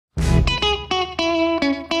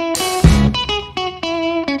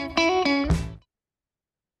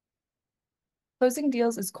Closing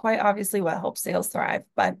deals is quite obviously what helps sales thrive,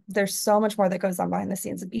 but there's so much more that goes on behind the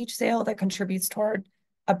scenes of each sale that contributes toward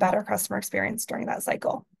a better customer experience during that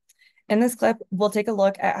cycle. In this clip, we'll take a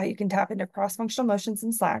look at how you can tap into cross-functional motions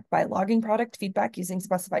in Slack by logging product feedback using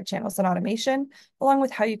specified channels and automation, along with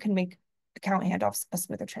how you can make account handoffs a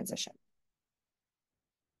smoother transition.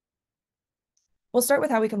 We'll start with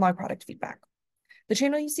how we can log product feedback. The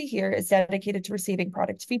channel you see here is dedicated to receiving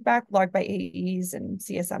product feedback logged by AEs and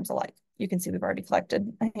CSMs alike. You can see we've already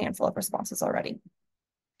collected a handful of responses already.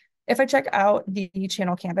 If I check out the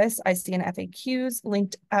channel canvas, I see an FAQs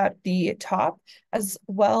linked at the top, as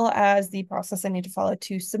well as the process I need to follow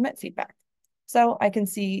to submit feedback. So I can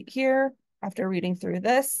see here, after reading through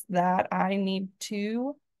this, that I need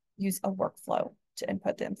to use a workflow to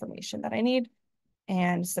input the information that I need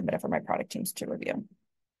and submit it for my product teams to review.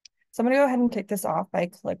 So I'm going to go ahead and kick this off by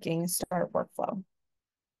clicking Start Workflow.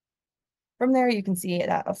 From there, you can see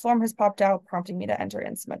that a form has popped out, prompting me to enter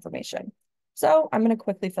in some information. So I'm going to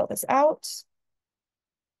quickly fill this out.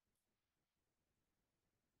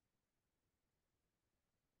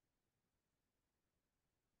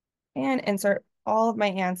 And insert all of my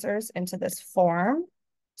answers into this form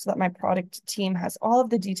so that my product team has all of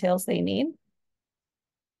the details they need.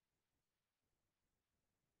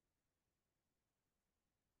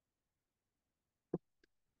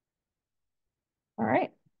 All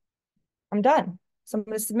right, I'm done. So I'm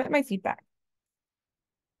going to submit my feedback.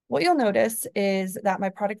 What you'll notice is that my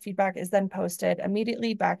product feedback is then posted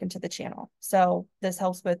immediately back into the channel. So this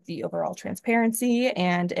helps with the overall transparency.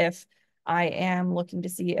 And if I am looking to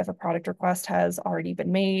see if a product request has already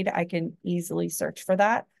been made, I can easily search for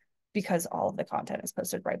that because all of the content is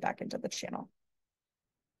posted right back into the channel.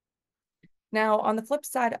 Now, on the flip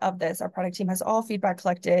side of this, our product team has all feedback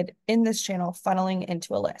collected in this channel funneling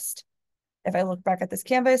into a list. If I look back at this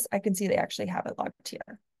canvas, I can see they actually have it logged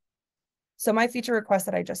here. So my feature request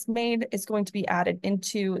that I just made is going to be added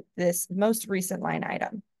into this most recent line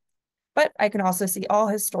item. But I can also see all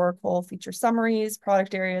historical feature summaries,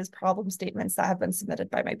 product areas, problem statements that have been submitted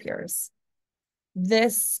by my peers.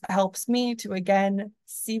 This helps me to, again,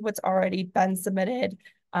 see what's already been submitted.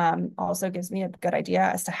 Also gives me a good idea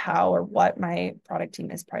as to how or what my product team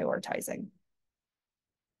is prioritizing.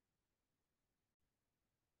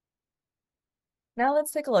 Now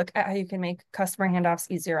let's take a look at how you can make customer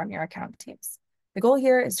handoffs easier on your account teams. The goal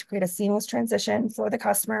here is to create a seamless transition for the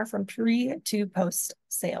customer from pre to post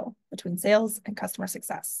sale between sales and customer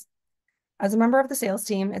success. As a member of the sales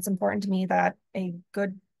team, it's important to me that a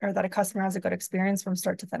customer has a good experience from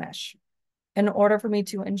start to finish. In order for me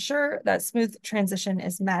to ensure that smooth transition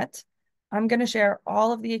is met, I'm going to share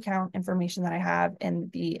all of the account information that I have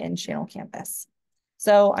in the in-channel canvas.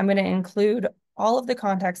 So I'm going to include all of the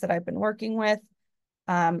contacts that I've been working with,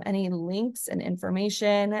 any links and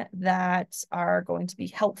information that are going to be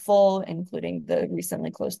helpful, including the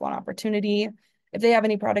recently closed loan opportunity. If they have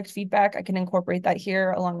any product feedback, I can incorporate that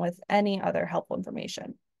here along with any other helpful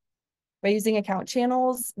information. By using account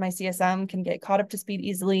channels, my CSM can get caught up to speed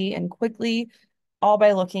easily and quickly, all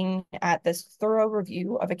by looking at this thorough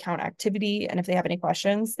review of account activity. And if they have any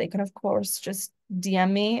questions, they can, of course, just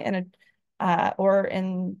DM me or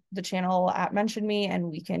in the channel at Mention Me,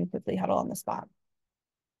 and we can quickly huddle on the spot.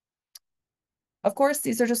 Of course,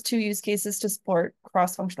 these are just two use cases to support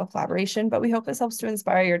cross-functional collaboration, but we hope this helps to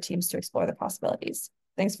inspire your teams to explore the possibilities.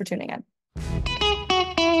 Thanks for tuning in.